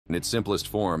In its simplest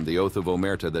form, the oath of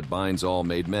omerta that binds all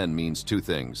made men means two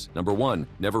things. Number one,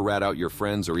 never rat out your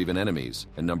friends or even enemies.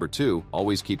 And number two,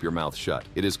 always keep your mouth shut.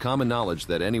 It is common knowledge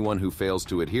that anyone who fails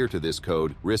to adhere to this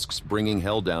code risks bringing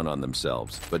hell down on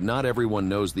themselves. But not everyone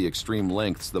knows the extreme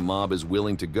lengths the mob is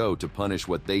willing to go to punish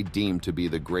what they deem to be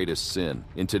the greatest sin.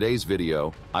 In today's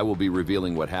video, I will be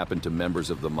revealing what happened to members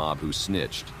of the mob who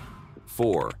snitched.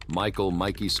 4.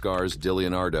 Mikey Scars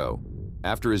DiLeonardo.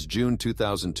 After his June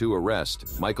 2002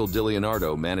 arrest, Michael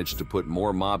DiLeonardo managed to put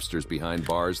more mobsters behind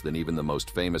bars than even the most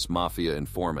famous Mafia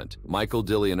informant. Michael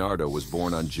DiLeonardo was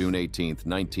born on June 18,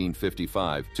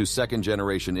 1955, to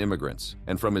second-generation immigrants,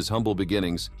 and from his humble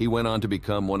beginnings, he went on to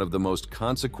become one of the most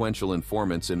consequential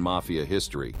informants in Mafia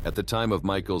history. At the time of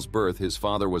Michael's birth, his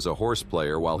father was a horse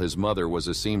player while his mother was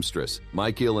a seamstress.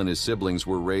 Michael and his siblings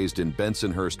were raised in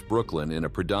Bensonhurst, Brooklyn, in a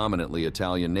predominantly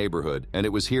Italian neighborhood, and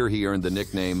it was here he earned the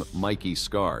nickname Mikey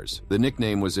Scars. The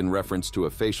nickname was in reference to a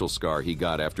facial scar he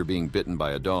got after being bitten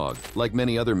by a dog. Like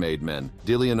many other made men,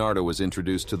 DiLeonardo was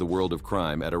introduced to the world of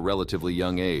crime at a relatively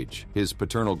young age. His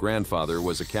paternal grandfather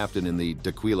was a captain in the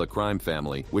D'Aquila crime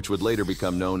family, which would later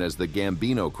become known as the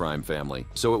Gambino crime family,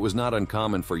 so it was not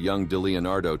uncommon for young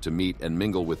DiLeonardo to meet and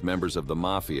mingle with members of the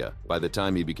Mafia. By the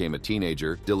time he became a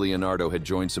teenager, DiLeonardo had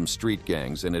joined some street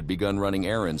gangs and had begun running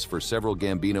errands for several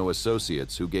Gambino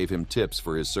associates who gave him tips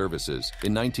for his services.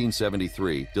 In 1973,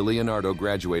 DiLeonardo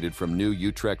graduated from New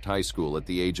Utrecht High School at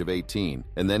the age of 18,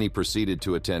 and then he proceeded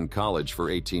to attend college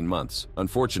for 18 months.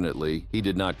 Unfortunately, he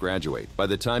did not graduate. By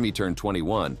the time he turned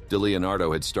 21,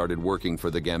 DiLeonardo had started working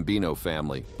for the Gambino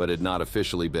family, but had not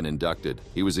officially been inducted.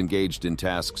 He was engaged in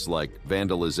tasks like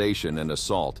vandalization and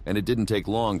assault, and it didn't take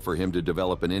long for him to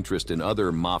develop an interest in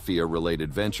other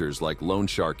Mafia-related ventures like loan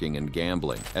sharking and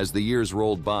gambling. As the years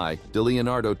rolled by,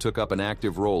 DiLeonardo took up an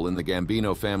active role in the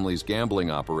Gambino family's gambling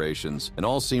operations, and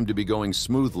all seemed to be going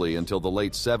smoothly until the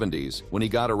late 70s, when he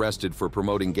got arrested for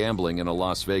promoting gambling in a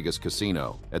Las Vegas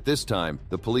casino. At this time,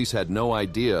 the police had no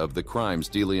idea of the crimes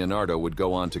DiLeonardo would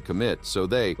go on to commit, so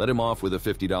they let him off with a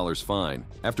 $50 fine.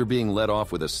 After being let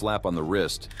off with a slap on the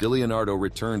wrist, DiLeonardo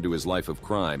returned to his life of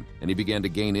crime, and he began to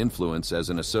gain influence as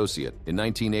an associate. In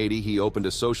 1980, he opened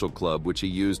a social club which he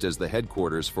used as the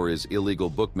headquarters for his illegal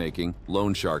bookmaking,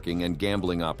 loan sharking, and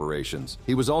gambling operations.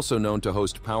 He was also known to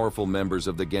host powerful members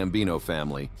of the Gambino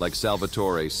family, like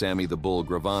Salvatore Sammy the Bull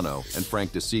Gravano and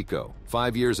Frank DeSico.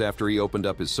 5 years after he opened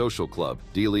up his social club,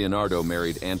 DiLeonardo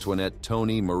married Antoinette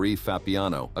Toni Marie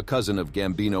Fapiano, a cousin of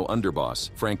Gambino underboss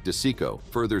Frank DeSico,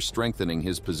 further strengthening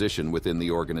his position within the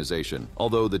organization,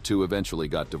 although the two eventually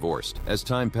got divorced. As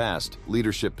time passed,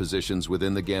 leadership positions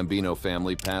within the Gambino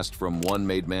family passed from one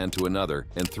made man to another,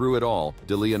 and through it all,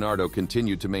 DiLeonardo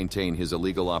continued to maintain his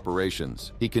illegal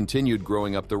operations. He continued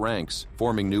growing up the ranks,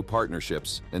 forming new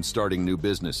partnerships, and starting new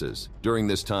businesses. During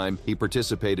this time, he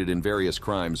participated in various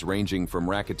crimes ranging from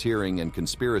racketeering and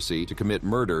conspiracy to commit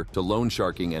murder to loan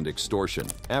sharking and extortion.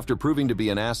 After proving to be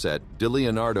an asset,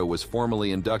 DiLeonardo was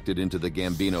formally inducted into the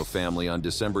Gambino family on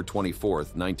December 24,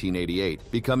 1988,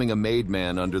 becoming a made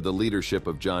man under the leadership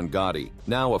of John Gotti.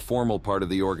 Now a formal part of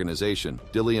the organization,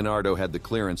 DiLeonardo had the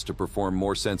clearance to perform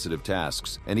more sensitive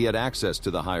tasks, and he had access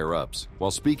to the higher-ups. While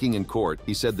speaking in court,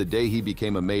 he said the day he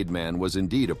became a made man was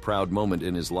indeed a proud moment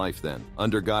in his life then.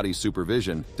 Under Gotti's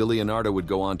supervision, DiLeonardo would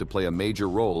go on to play a major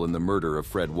role in the murder of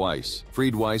Fred Weiss.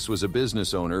 Fred Weiss was a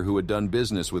business owner who had done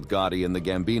business with Gotti and the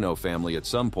Gambino family at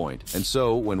some point, and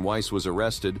so, when Weiss was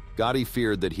arrested, Gotti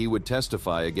feared that he would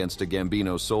testify against a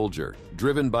Gambino soldier.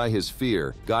 Driven by his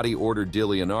fear, Gotti ordered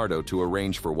DiLeonardo to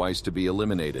arrange for Weiss to be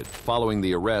eliminated. Following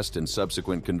the arrest and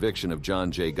subsequent conviction of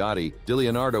John J. Gotti,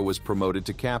 DiLeonardo was promoted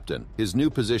to captain. His new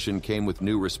position came with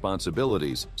new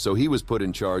responsibilities, so he was put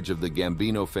in charge of the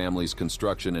Gambino family's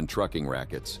construction and trucking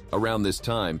rackets. Around this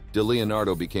time,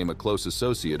 DiLeonardo became a close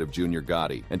associate of Junior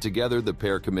Gotti, and together the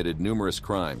pair committed numerous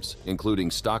crimes,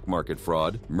 including stock market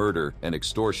fraud, murder, and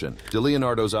extortion.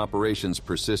 DiLeonardo's operations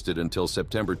persisted until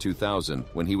September 2000,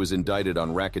 when he was indicted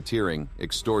on racketeering,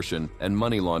 extortion, and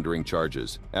money laundering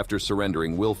charges, after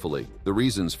surrendering willfully. The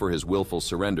reasons for his willful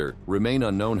surrender remain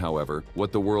unknown, however.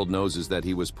 What the world knows is that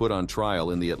he was put on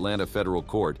trial in the Atlanta federal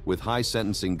court with high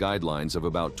sentencing guidelines of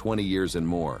about 20 years and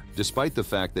more. Despite the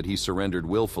fact that he surrendered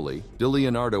willfully,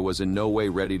 DiLeonardo was in no way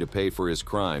ready to pay for his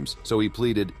crimes, so he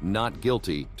pleaded not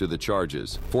guilty to the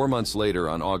charges. 4 months later,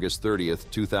 on August 30th,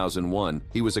 2001,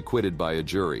 he was acquitted by a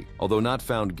jury. Although not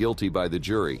found guilty by the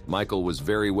jury, Michael was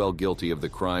very well guilty of the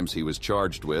crimes he was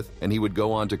charged with, and he would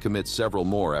go on to commit several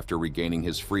more after regaining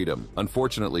his freedom.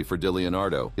 Unfortunately for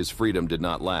DiLeonardo, his freedom did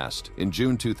not last. In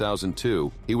June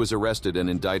 2002, he was arrested and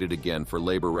indicted again for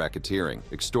labor racketeering,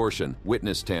 extortion,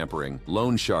 witness tampering, loan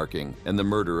loan sharking, and the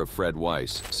murder of Fred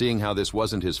Weiss. Seeing how this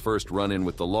wasn't his first run-in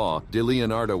with the law,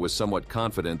 DeLeonardo was somewhat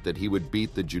confident that he would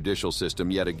beat the judicial system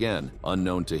yet again.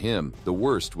 Unknown to him, the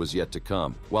worst was yet to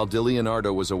come. While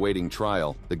DeLeonardo was awaiting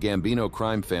trial, the Gambino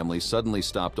crime family suddenly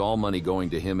stopped all money going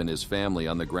to him and his family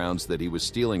on the grounds that he was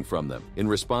stealing from them. In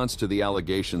response to the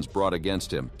allegations brought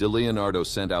against him, DeLeonardo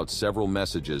sent out several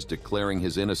messages declaring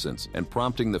his innocence and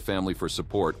prompting the family for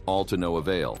support, all to no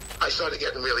avail. I started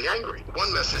getting really angry.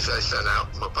 One message I sent out,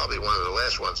 well, probably one of the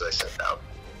last ones I sent out,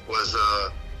 was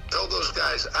tell those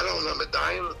guys I don't remember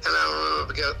dying and I don't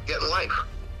remember getting life.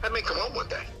 I may come home one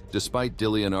day. Despite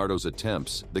DeLeonardo's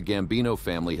attempts, the Gambino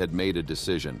family had made a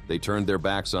decision. They turned their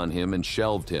backs on him and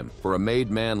shelved him. For a made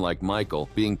man like Michael,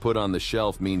 being put on the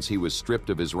shelf means he was stripped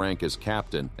of his rank as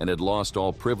captain and had lost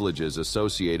all privileges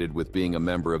associated with being a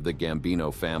member of the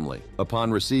Gambino family.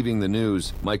 Upon receiving the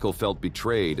news, Michael felt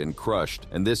betrayed and crushed,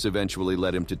 and this eventually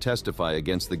led him to testify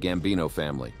against the Gambino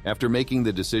family. After making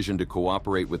the decision to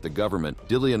cooperate with the government,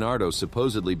 DeLeonardo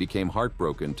supposedly became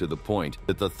heartbroken to the point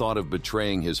that the thought of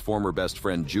betraying his former best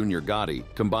friend Junior Gotti,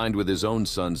 combined with his own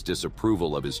son's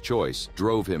disapproval of his choice,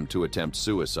 drove him to attempt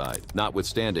suicide.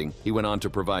 Notwithstanding, he went on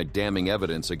to provide damning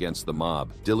evidence against the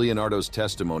mob. DeLeonardo's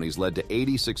testimonies led to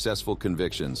 80 successful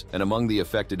convictions, and among the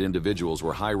affected individuals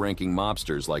were high-ranking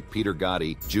mobsters like Peter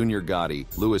Gotti, Junior Gotti,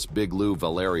 Louis Big Lou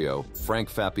Valerio,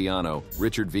 Frank Fapiano,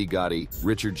 Richard V. Gotti,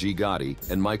 Richard G. Gotti,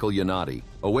 and Michael Yanati.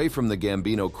 Away from the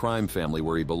Gambino crime family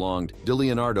where he belonged,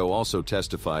 DeLeonardo also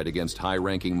testified against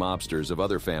high-ranking mobsters of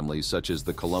other families such as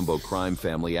the Colombo crime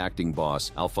family acting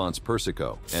boss Alphonse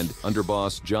Persico and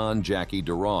underboss John Jackie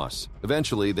DeRoss.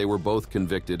 Eventually, they were both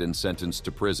convicted and sentenced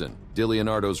to prison.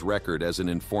 DeLeonardo's record as an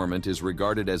informant is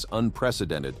regarded as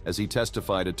unprecedented, as he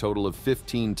testified a total of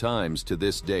 15 times to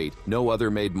this date. No other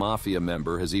made Mafia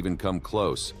member has even come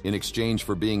close. In exchange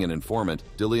for being an informant,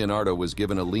 DeLeonardo was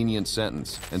given a lenient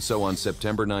sentence, and so on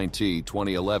September 19,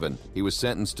 2011, he was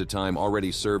sentenced to time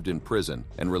already served in prison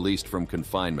and released from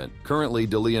confinement. Currently,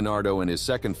 DeLeonardo and his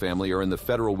second family are in the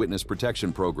Federal Witness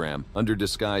Protection Program under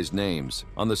disguised names.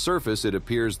 On the surface, it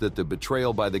appears that the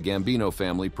betrayal by the Gambino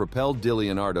family propelled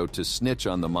DeLeonardo to snitch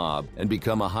on the mob and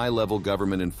become a high-level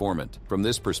government informant. From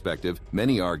this perspective,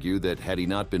 many argue that had he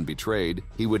not been betrayed,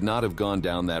 he would not have gone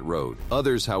down that road.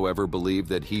 Others, however, believe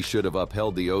that he should have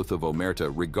upheld the oath of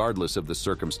omerta regardless of the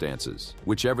circumstances.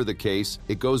 Whichever the case,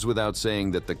 it goes without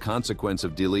saying that the consequence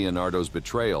of DeLeonardo's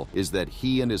betrayal is that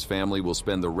he and his family will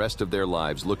spend the rest of their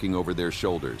lives looking over their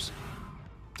shoulders.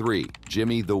 3.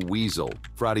 Jimmy the Weasel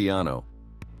Fratiano.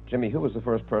 Jimmy, who was the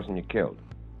first person you killed?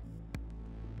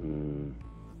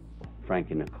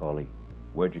 Frankie Nicoli.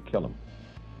 Where'd you kill him?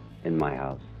 In my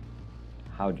house.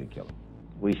 How'd you kill him?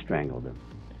 We strangled him.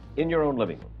 In your own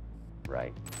living room?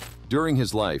 Right. During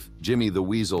his life, Jimmy the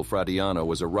Weasel Fratiano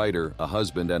was a writer, a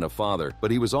husband, and a father,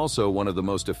 but he was also one of the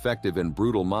most effective and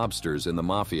brutal mobsters in the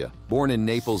Mafia. Born in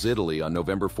Naples, Italy on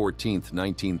November 14,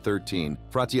 1913,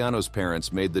 Fratiano's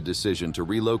parents made the decision to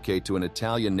relocate to an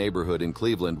Italian neighborhood in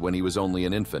Cleveland when he was only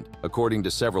an infant. According to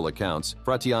several accounts,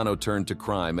 Fratiano turned to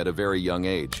crime at a very young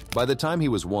age. By the time he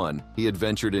was 1, he had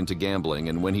ventured into gambling,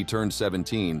 and when he turned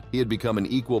 17, he had become an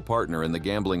equal partner in the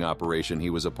gambling operation he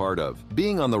was a part of.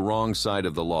 Being on the wrong side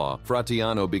of the law,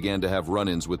 Fratiano began to have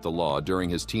run-ins with the law during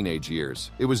his teenage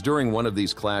years. It was during one of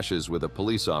these clashes with a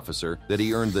police officer that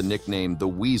he earned the nickname the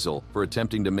Weasel for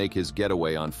attempting to make his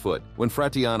getaway on foot. When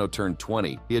Fratiano turned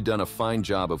 20, he had done a fine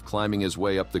job of climbing his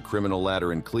way up the criminal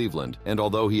ladder in Cleveland, and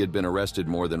although he had been arrested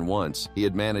more than once, he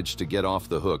had managed to get off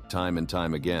the hook time and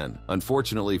time again.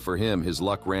 Unfortunately for him, his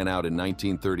luck ran out in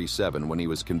 1937 when he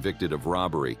was convicted of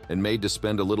robbery and made to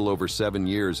spend a little over 7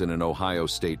 years in an Ohio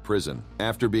state prison.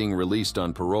 After being released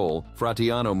on parole,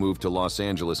 Fratiano moved to Los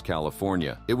Angeles,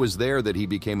 California. It was there that he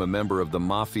became a member of the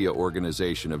Mafia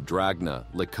organization of Dragna,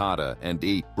 Licata, and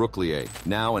E. Bruglier.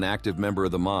 Now an active member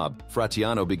of the mob,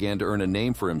 Fratiano began to earn a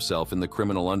name for himself in the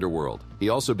criminal underworld. He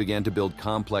also began to build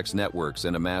complex networks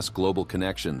and amass global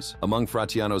connections. Among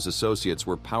Fratiano's associates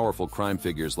were powerful crime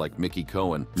figures like Mickey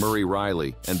Cohen, Murray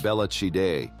Riley, and Bella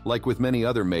Chide. Like with many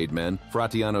other made men,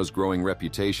 Fratiano's growing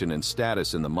reputation and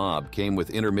status in the mob came with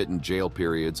intermittent jail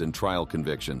periods and trial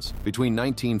convictions. Between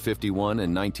 1951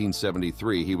 and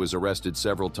 1973, he was arrested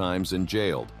several times and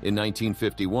jailed. In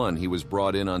 1951, he was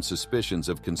brought in on suspicions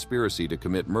of conspiracy to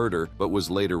commit murder, but was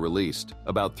later released.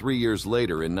 About 3 years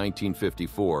later, in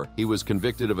 1954, he was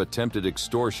convicted of attempted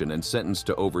extortion and sentenced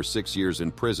to over 6 years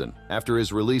in prison. After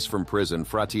his release from prison,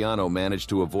 Fratiano managed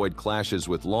to avoid clashes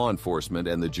with law enforcement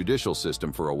and the judicial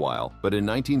system for a while, but in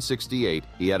 1968,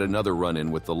 he had another run-in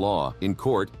with the law. In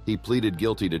court, he pleaded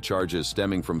guilty to charges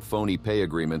stemming from phony pay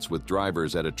agreements assignments with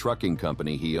drivers at a trucking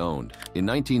company he owned. In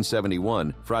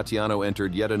 1971, Fratiano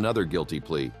entered yet another guilty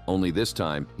plea, only this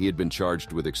time he had been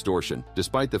charged with extortion.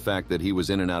 Despite the fact that he was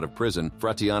in and out of prison,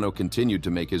 Fratiano continued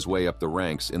to make his way up the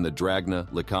ranks in the Dragna,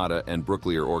 Licata, and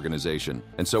Brooklier organization.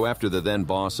 And so after the then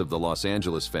boss of the Los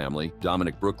Angeles family,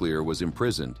 Dominic Brooklier, was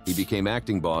imprisoned, he became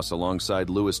acting boss alongside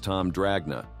Louis Tom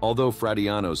Dragna. Although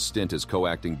Fratiano's stint as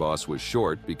co-acting boss was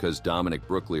short because Dominic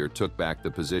Brooklier took back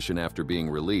the position after being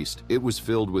released, it was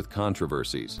filled with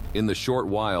controversies. In the short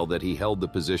while that he held the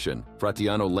position,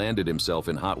 Fratiano landed himself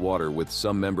in hot water with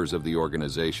some members of the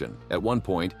organization. At one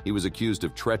point, he was accused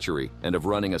of treachery and of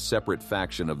running a separate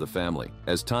faction of the family.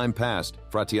 As time passed,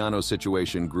 Fratiano's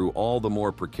situation grew all the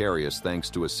more precarious thanks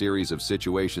to a series of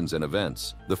situations and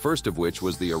events, the first of which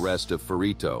was the arrest of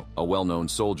Ferrito, a well-known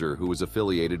soldier who was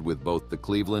affiliated with both the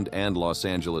Cleveland and Los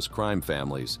Angeles crime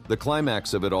families. The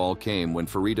climax of it all came when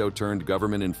Ferrito turned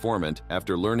government informant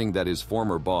after learning that his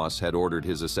former boss had ordered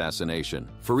his assassination.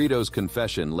 Ferrito's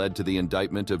confession led to the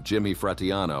indictment of Jimmy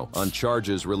Fratiano on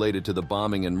charges related to the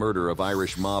bombing and murder of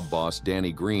Irish mob boss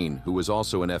Danny Green, who was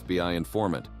also an FBI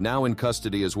informant. Now in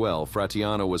custody as well,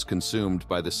 Fratiano was consumed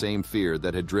by the same fear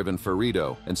that had driven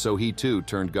Ferrito, and so he too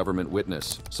turned government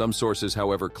witness. Some sources,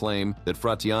 however, claim that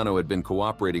Fratiano had been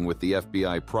cooperating with the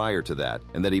FBI prior to that,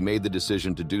 and that he made the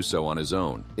decision to do so on his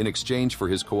own. In exchange for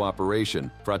his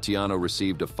cooperation, Fratiano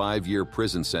received a 5-year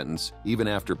prison sentence even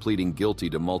after pleading guilty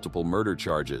to multiple murder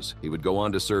charges. He would go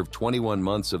on to serve 21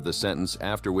 months of the sentence,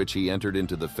 after which he entered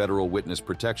into the Federal Witness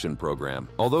Protection Program.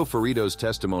 Although Ferrito's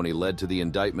testimony led to the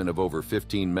indictment of over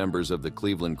 15 members of the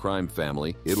Cleveland crime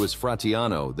family, it was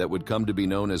Fratiano that would come to be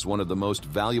known as one of the most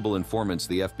valuable informants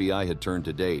the FBI had turned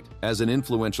to date. As an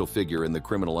influential figure in the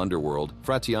criminal underworld,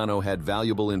 Fratiano had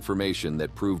valuable information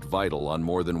that proved vital on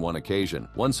more than one occasion.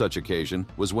 One such occasion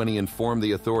was when he informed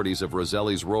the authorities of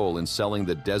Roselli's role in selling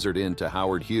the Desert Inn to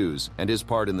Howard Hughes and his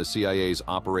part in the CIA's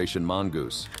Operation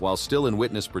Mongoose. While still in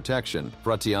witness protection,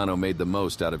 Fratiano made the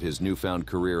most out of his newfound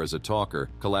career as a talker,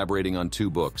 collaborating on 2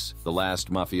 books, The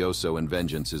Last Mafioso and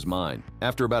Vengeance Is Mine.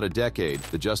 After about a decade,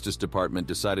 the Justice Department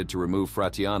decided to remove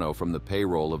Fratiano from the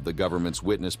payroll of the government's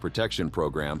Witness Protection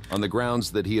Program on the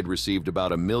grounds that he had received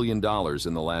about $1 million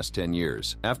in the last 10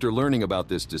 years. After learning about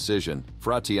this decision,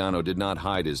 Fratiano did not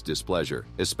hide his displeasure,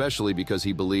 especially because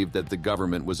he believed that the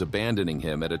government was abandoning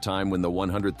him at a time when the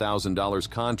 $100,000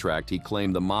 contract he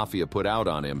claimed the Mafia put out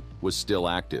on him was still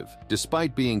active.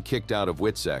 Despite being kicked out of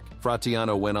WITSEC,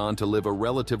 Fratiano went on to live a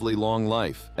relatively long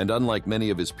life, and unlike many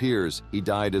of his peers, he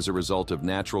died as a result of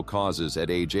natural causes at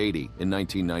age 80 in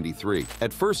 1993.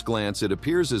 At first glance, it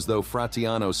appears as though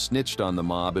Fratiano snitched on the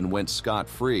mob and went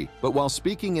scot-free, but while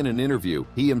speaking in an interview,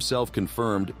 he himself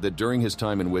confirmed that during his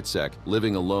time in WITSEC,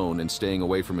 living alone and staying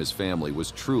away from his family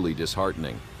was truly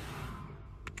disheartening.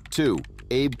 2.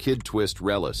 Abe Kid Twist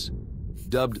Relis.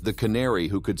 Dubbed the canary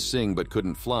who could sing but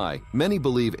couldn't fly, many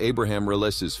believe Abraham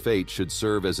Relis's fate should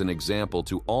serve as an example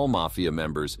to all Mafia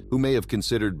members who may have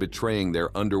considered betraying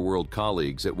their underworld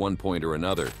colleagues at one point or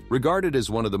another. Regarded as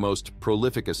one of the most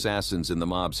prolific assassins in the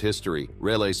mob's history,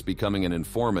 Relis becoming an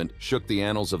informant shook the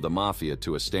annals of the Mafia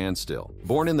to a standstill.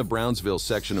 Born in the Brownsville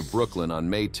section of Brooklyn on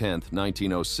May 10,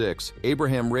 1906,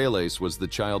 Abraham Relis was the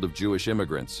child of Jewish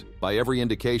immigrants. By every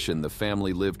indication, the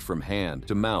family lived from hand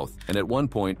to mouth, and at one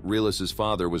point, Relis's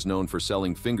father was known for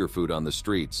selling finger food on the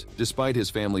streets. Despite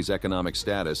his family's economic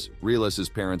status, Relis's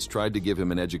parents tried to give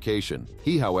him an education.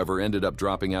 He, however, ended up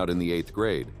dropping out in the 8th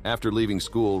grade. After leaving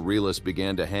school, Relis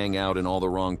began to hang out in all the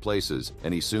wrong places,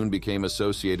 and he soon became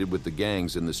associated with the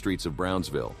gangs in the streets of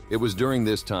Brownsville. It was during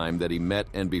this time that he met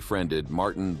and befriended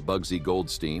Martin Bugsy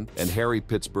Goldstein and Harry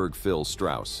Pittsburgh Phil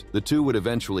Strauss. The two would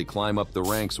eventually climb up the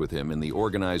ranks with him in the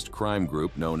organized crime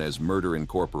group known as Murder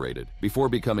Incorporated. Before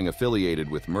becoming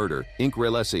affiliated with Murder, Inc.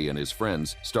 Relesi and his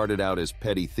friends started out as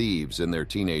petty thieves in their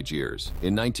teenage years.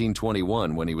 In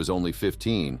 1921, when he was only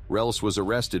 15, Relis was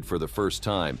arrested for the first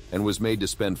time and was made to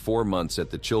spend 4 months at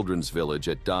the Children's Village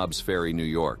at Dobbs Ferry, New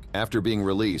York. After being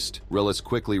released, Relis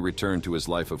quickly returned to his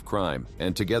life of crime,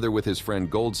 and together with his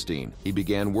friend Goldstein, he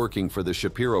began working for the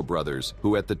Shapiro brothers,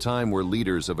 who at the time were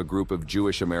leaders of a group of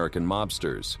Jewish-American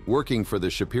mobsters. Working for the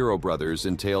Shapiro brothers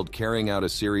entailed carrying out a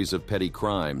series of petty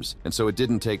crimes, and so it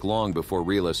didn't take long before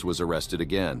Relis was arrested arrested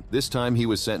again. This time he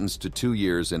was sentenced to 2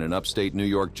 years in an upstate New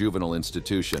York juvenile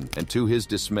institution, and to his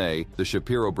dismay, the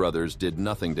Shapiro brothers did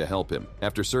nothing to help him.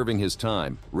 After serving his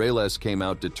time, Reyes came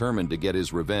out determined to get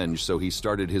his revenge, so he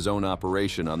started his own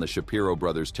operation on the Shapiro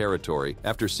brothers' territory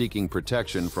after seeking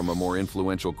protection from a more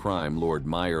influential crime lord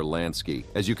Meyer Lansky.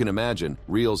 As you can imagine,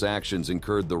 Reel's actions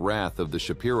incurred the wrath of the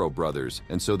Shapiro brothers,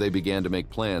 and so they began to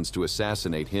make plans to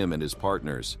assassinate him and his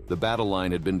partners. The battle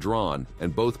line had been drawn,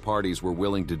 and both parties were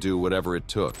willing to do whatever it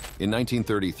took. In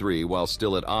 1933, while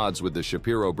still at odds with the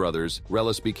Shapiro brothers,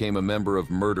 Reyes became a member of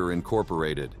Murder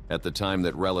Incorporated. At the time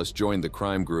that Reyes joined the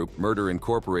crime group, Murder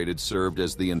Incorporated served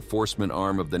as the enforcement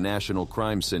arm of the National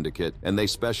Crime Syndicate, and they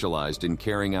specialized in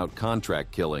carrying out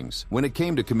contract killings. When it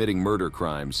came to committing murder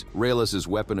crimes, Reyes's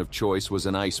weapon of choice was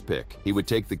an ice pick. He would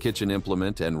take the kitchen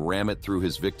implement and ram it through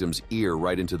his victim's ear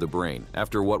right into the brain.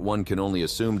 After what one can only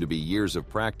assume to be years of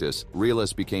practice,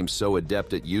 Reyes became so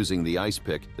adept at using the ice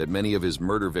pick that many of his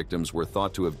murder victims were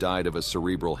thought to have died of a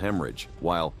cerebral hemorrhage.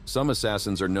 While some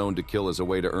assassins are known to kill as a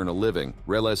way to earn a living,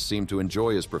 Reyes seemed to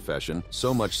enjoy his profession,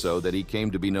 so much so that he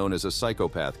came to be known as a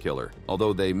psychopath killer.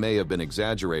 Although they may have been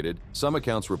exaggerated, some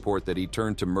accounts report that he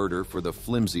turned to murder for the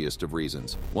flimsiest of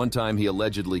reasons. One time he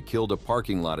allegedly killed a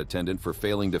parking lot attendant for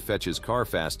failing to fetch his car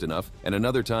fast enough, and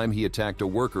another time he attacked a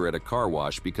worker at a car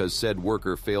wash because said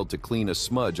worker failed to clean a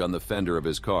smudge on the fender of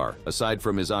his car. Aside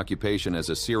from his occupation as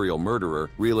a serial murderer,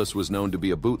 Reyes was known to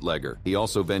be a bootlegger. He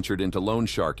also ventured into loan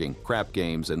sharking, crap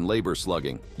games, and labor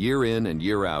slugging. Year in and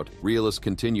year out, Reyes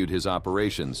continued his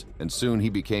operations, and soon he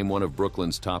became one of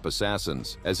Brooklyn's top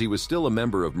assassins. As he was still a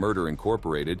member of Murder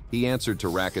Incorporated, he answered to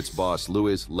Racket's boss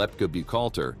Louis Lepke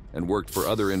Buchalter and worked for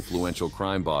other influential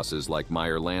crime bosses like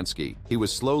Meyer Lansky. He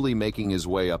was slowly making his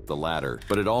way up the ladder,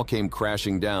 but it all came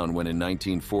crashing down when in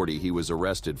 1940 he was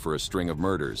arrested for a string of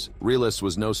murders. Reyes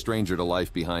was no stranger to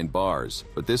life behind bars,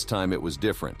 but this time it was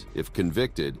different. If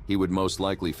convicted, he would most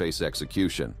likely face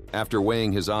execution. After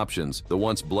weighing his options, the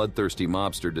once bloodthirsty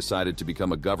mobster decided to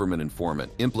become a government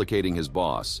informant, implicating his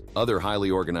boss, other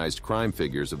highly organized crime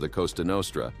figures of the Costa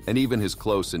Nostra, and even his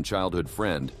close and childhood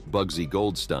friend, Bugsy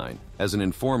Goldstein. As an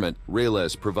informant,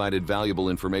 Reyes provided valuable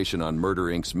information on Murder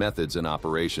Inc.'s methods and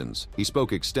operations. He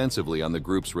spoke extensively on the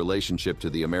group's relationship to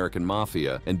the American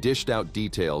Mafia and dished out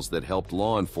details that helped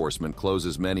law enforcement close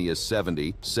as many as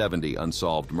 70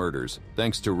 unsolved murders.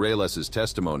 Thanks to Reyes's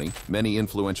testimony, many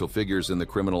influential figures in the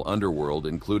criminal underworld,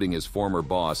 including his former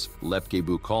boss, Lepke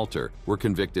Buchalter, were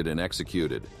convicted and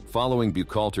executed. Following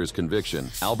Buchalter's conviction,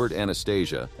 Albert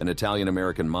Anastasia, an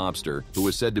Italian-American mobster who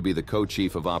was said to be the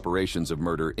co-chief of operations of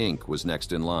Murder Inc., was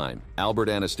next in line. Albert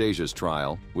Anastasia's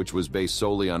trial, which was based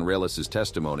solely on Reyes's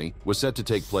testimony, was set to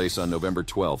take place on November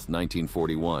 12,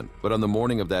 1941. But on the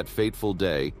morning of that fateful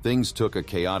day, things took a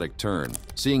chaotic turn.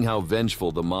 Seeing how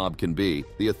vengeful the mob can be,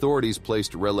 the authorities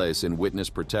placed Reyes in witness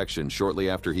protection shortly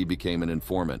after he became an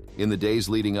informant. In the days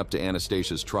leading up to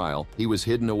Anastasia's trial, he was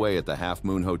hidden away at the Half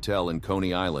Moon Hotel in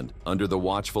Coney Island, under the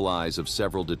watchful eyes of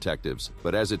several detectives.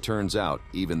 But as it turns out,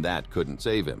 even that couldn't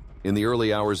save him. In the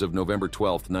early hours of November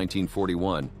 12,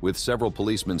 1941, with several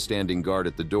policemen standing guard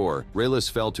at the door, Reyes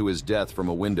fell to his death from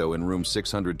a window in room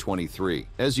 623.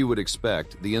 As you would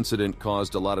expect, the incident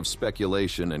caused a lot of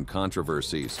speculation and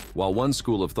controversies. While one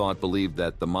school of thought believed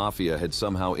that the Mafia had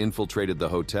somehow infiltrated the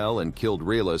hotel and killed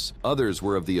Reyes, others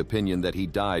were of the opinion that he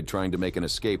died trying to make an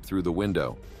escape through the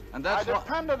window. And that's I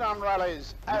depended on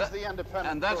Reyes as the independent.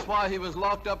 And that's why he was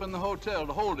locked up in the hotel,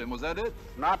 to hold him, was that it?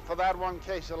 Not for that one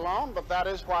case alone, but that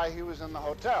is why he was in the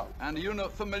hotel. And are you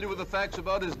not familiar with the facts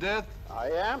about his death? I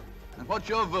am. And what's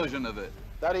your version of it?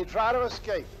 That he tried to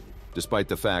escape. Despite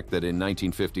the fact that in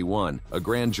 1951, a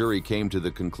grand jury came to the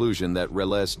conclusion that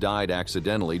Reyes died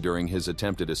accidentally during his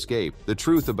attempted escape, the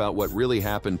truth about what really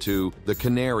happened to the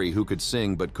canary who could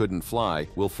sing but couldn't fly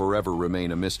will forever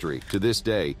remain a mystery. To this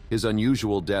day, his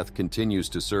unusual death continues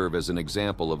to serve as an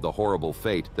example of the horrible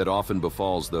fate that often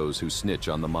befalls those who snitch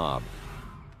on the mob.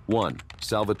 1.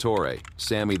 Salvatore,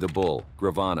 Sammy the Bull,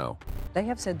 Gravano. They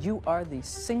have said you are the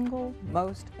single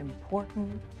most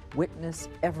important witness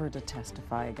ever to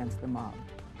testify against the mob.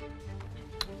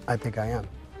 I think I am.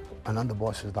 An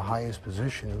underboss is the highest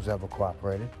position who's ever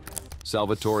cooperated.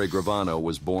 Salvatore Gravano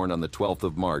was born on the 12th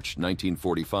of March,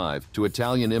 1945, to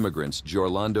Italian immigrants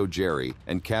Giorlando Geri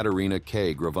and Caterina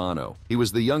K. Gravano. He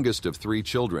was the youngest of 3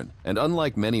 children, and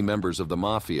unlike many members of the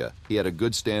Mafia, he had a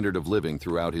good standard of living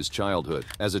throughout his childhood.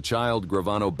 As a child,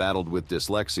 Gravano battled with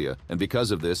dyslexia, and because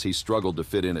of this, he struggled to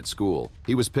fit in at school.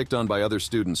 He was picked on by other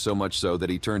students so much so that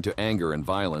he turned to anger and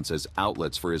violence as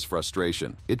outlets for his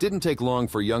frustration. It didn't take long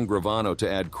for young Gravano to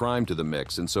add crime to the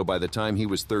mix, and so by the time he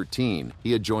was 13,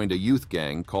 he had joined a youth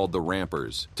gang called the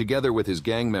Rampers. Together with his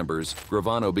gang members,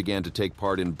 Gravano began to take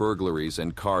part in burglaries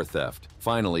and car theft.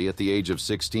 Finally, at the age of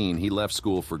 16, he left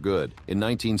school for good. In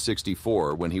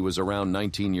 1964, when he was around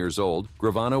 19 years old,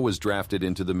 Gravano was drafted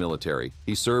into the military.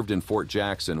 He served in Fort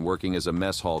Jackson working as a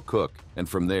mess hall cook, and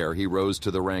from there he rose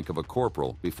to the rank of a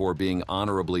corporal before being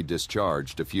honorably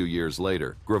discharged a few years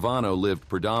later. Gravano lived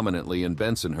predominantly in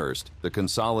Bensonhurst, the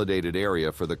consolidated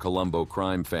area for the Colombo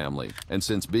crime family, and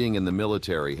since being in the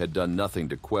military had done nothing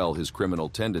to quell his criminal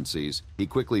tendencies, he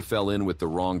quickly fell in with the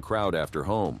wrong crowd after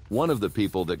home. One of the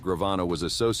people that Gravano was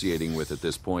associating with at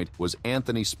this point was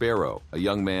Anthony Sparrow, a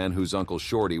young man whose Uncle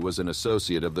Shorty was an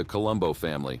associate of the Colombo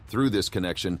family. Through this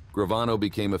connection, Gravano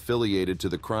became affiliated to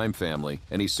the crime family,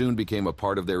 and he soon became a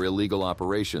part of their illegal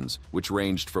operations, which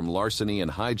ranged from larceny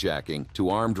and hijacking to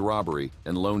armed robbery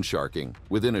and loan sharking.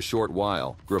 Within a short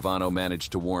while, Gravano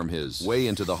managed to worm his way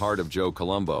into the heart of Joe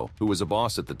Colombo, who was a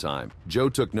boss at the time. Joe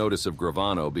took notice of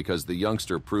Gravano because the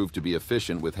youngster proved to be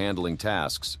efficient with handling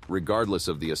tasks, regardless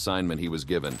of the assignment he was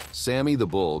given. Sammy the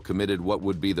Bull committed what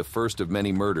would be the first of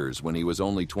many murders when he was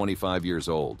only 25 years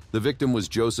old. The victim was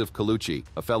Joseph Colucci,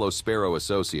 a fellow Sparrow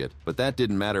associate, but that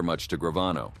didn't matter much to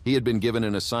Gravano. He had been given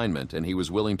an assignment and he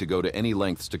was willing to go to any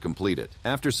lengths to complete it.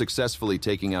 After successfully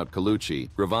taking out Colucci,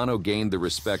 Gravano gained the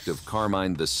respect of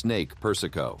Carmine the Snake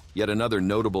Persico, yet another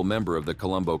notable member of the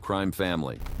Colombo crime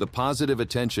family. The positive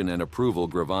attention and approval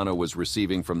Gravano was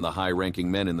receiving from the high-ranking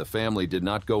men in the family did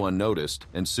not go unnoticed,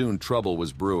 and soon trouble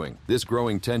was brewing. This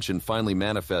growing tension finally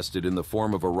manifested in the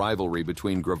form of a rivalry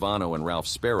between Gravano and Ralph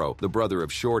Sparrow, the brother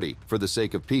of Shorty. For the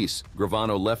sake of peace,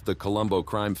 Gravano left the Colombo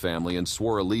crime family and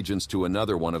swore allegiance to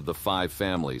another one of the 5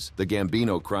 families, the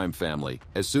Gambino crime family.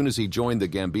 As soon as he joined the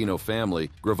Gambino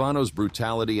family, Gravano's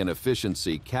brutality and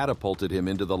efficiency catapulted him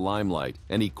into the limelight,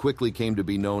 and he quickly came to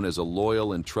be known as a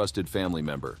loyal and trusted family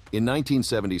member. In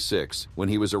 1976, when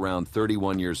he was around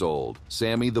 31 years old,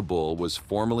 Sammy the Bull was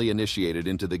formally initiated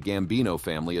into the Gambino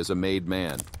family as a made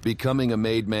man. Becoming a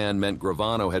made man meant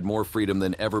Gravano had more freedom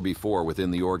than ever before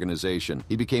within the organization.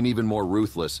 He became even more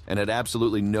ruthless and had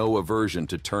absolutely no aversion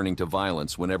to turning to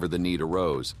violence whenever the need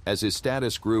arose. As his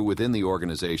status grew within the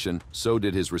organization, so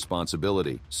did his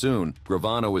responsibility. Soon,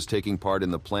 Gravano was taking part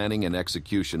in the planning and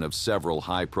execution of several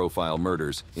high-profile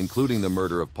murders, including the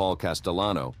murder of Paul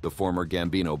Castellano, the former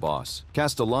Gambino boss.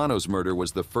 Castellano's murder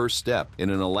was the first step in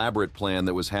an elaborate plan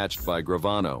that was hatched by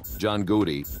Gravano, John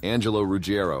Goody, Angelo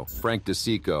Ruggiero, Frank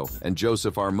DeSico, and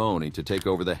Joseph Armoni to take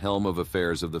over the helm of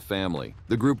affairs of the family.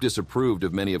 The group disapproved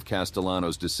of many of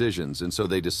Castellano's decisions, and so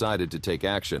they decided to take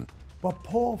action. But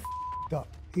Paul f***ed up.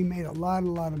 He made a lot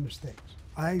of mistakes.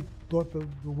 I thought the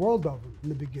world of him in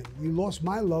the beginning. He lost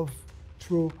my love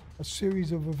through a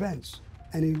series of events,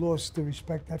 and he lost the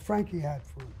respect that Frankie had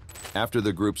for him. After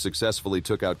the group successfully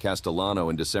took out Castellano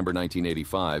in December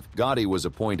 1985, Gotti was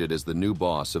appointed as the new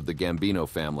boss of the Gambino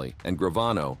family, and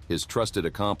Gravano, his trusted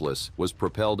accomplice, was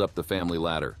propelled up the family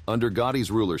ladder. Under Gotti's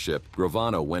rulership,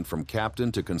 Gravano went from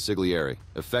captain to consigliere,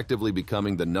 effectively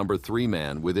becoming the number 3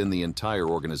 man within the entire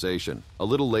organization. A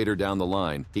little later down the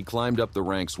line, he climbed up the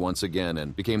ranks once again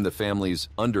and became the family's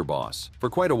underboss. For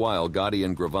quite a while, Gotti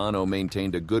and Gravano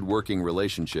maintained a good working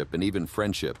relationship and even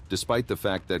friendship. Despite the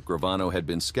fact that Gravano had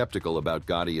been skeptical about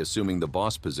Gotti assuming the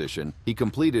boss position, he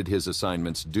completed his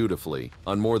assignments dutifully.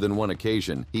 On more than one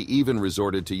occasion, he even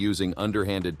resorted to using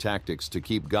underhanded tactics to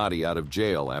keep Gotti out of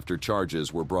jail after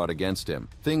charges were brought against him.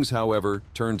 Things, however,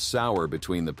 turned sour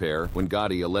between the pair when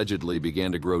Gotti allegedly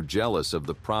began to grow jealous of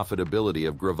the profitability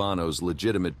of Gravano's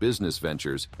legitimate business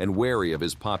ventures and wary of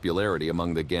his popularity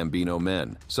among the Gambino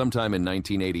men. Sometime in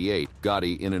 1988,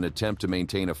 Gotti, in an attempt to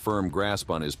maintain a firm grasp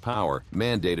on his power,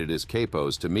 mandated his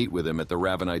capos to meet with him at the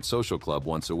Ravenite Social Club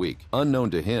once a week.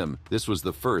 Unknown to him, this was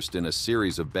the first in a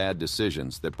series of bad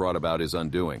decisions that brought about his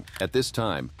undoing. At this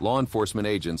time, law enforcement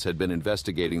agents had been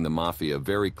investigating the Mafia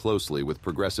very closely with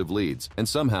progressive leads, and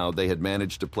somehow they had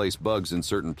managed to place bugs in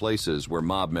certain places where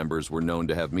mob members were known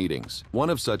to have meetings.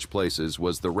 One of such places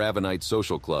was the Ravenite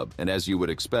Social Club, and as you would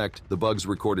expect, the bugs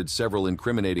recorded several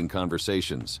incriminating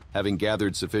conversations. Having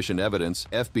gathered sufficient evidence,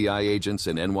 FBI agents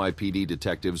and NYPD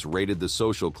detectives raided the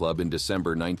social club in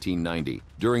December 1990.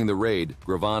 During the raid,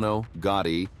 Gravano,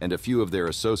 Gotti, and a few of their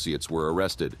associates were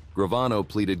arrested. Gravano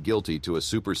pleaded guilty to a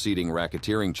superseding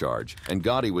racketeering charge, and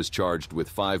Gotti was charged with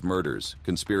 5 murders: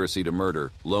 conspiracy to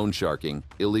murder, loan sharking,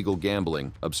 illegal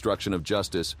gambling, obstruction of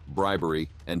justice, bribery,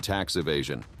 and tax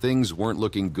evasion. Things weren't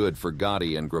looking good for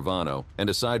Gotti and Gravano, and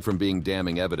aside from being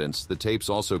damning evidence, the tapes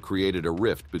also created a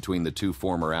rift between the two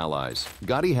former allies.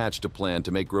 Gotti hatched a plan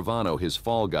to make Gravano his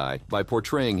fall guy by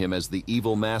portraying him as the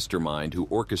evil mastermind who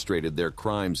orchestrated their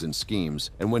crimes and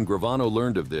schemes, and when Gravano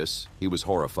learned of this, he was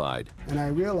horrified. And I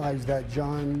realized that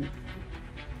John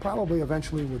probably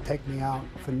eventually would take me out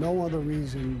for no other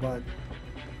reason but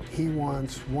he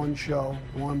wants one show,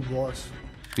 one boss.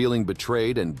 Feeling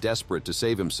betrayed and desperate to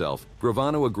save himself,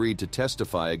 Gravano agreed to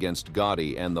testify against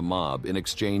Gotti and the mob in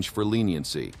exchange for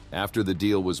leniency. After the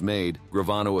deal was made,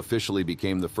 Gravano officially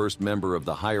became the first member of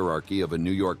the hierarchy of a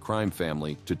New York crime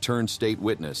family to turn state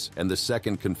witness and the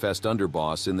second confessed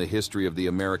underboss in the history of the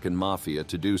American Mafia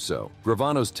to do so.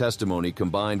 Gravano's testimony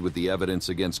combined with the evidence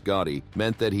against Gotti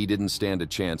meant that he didn't stand a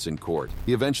chance in court.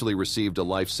 He eventually received a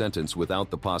life sentence without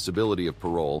the possibility of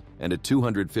parole and a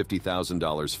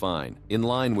 $250,000 fine. In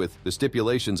line with the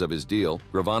stipulations of his deal,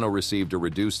 Gravano received a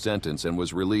reduced sentence and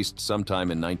was released sometime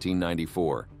in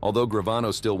 1994. Although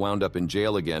Gravano still wound up in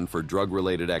jail again for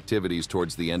drug-related activities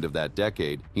towards the end of that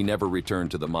decade, he never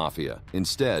returned to the Mafia.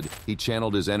 Instead, he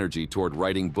channeled his energy toward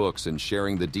writing books and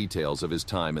sharing the details of his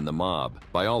time in the mob.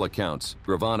 By all accounts,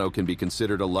 Gravano can be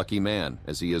considered a lucky man,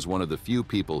 as he is one of the few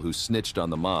people who snitched on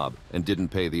the mob and didn't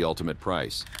pay the ultimate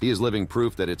price. He is living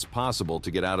proof that it's possible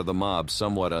to get out of the mob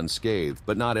somewhat unscathed,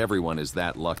 but not everyone is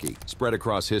that lucky. Spread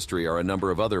across history are a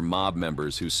number of other mob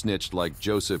members who snitched, like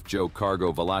Joseph Joe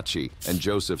Cargo Valachi and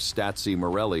Joseph Stazzi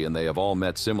Morelli, and they have all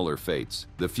met similar fates.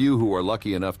 The few who are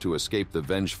lucky enough to escape the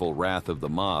vengeful wrath of the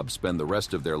mob spend the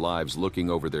rest of their lives looking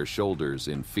over their shoulders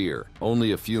in fear.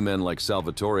 Only a few men like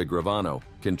Salvatore Gravano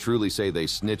can truly say they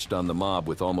snitched on the mob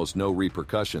with almost no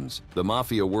repercussions. The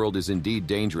Mafia world is indeed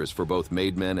dangerous for both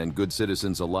made men and good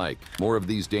citizens alike. More of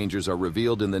these dangers are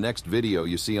revealed in the next video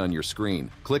you see on your screen.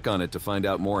 Click on it to find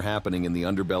out more happening in the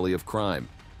underbelly of crime.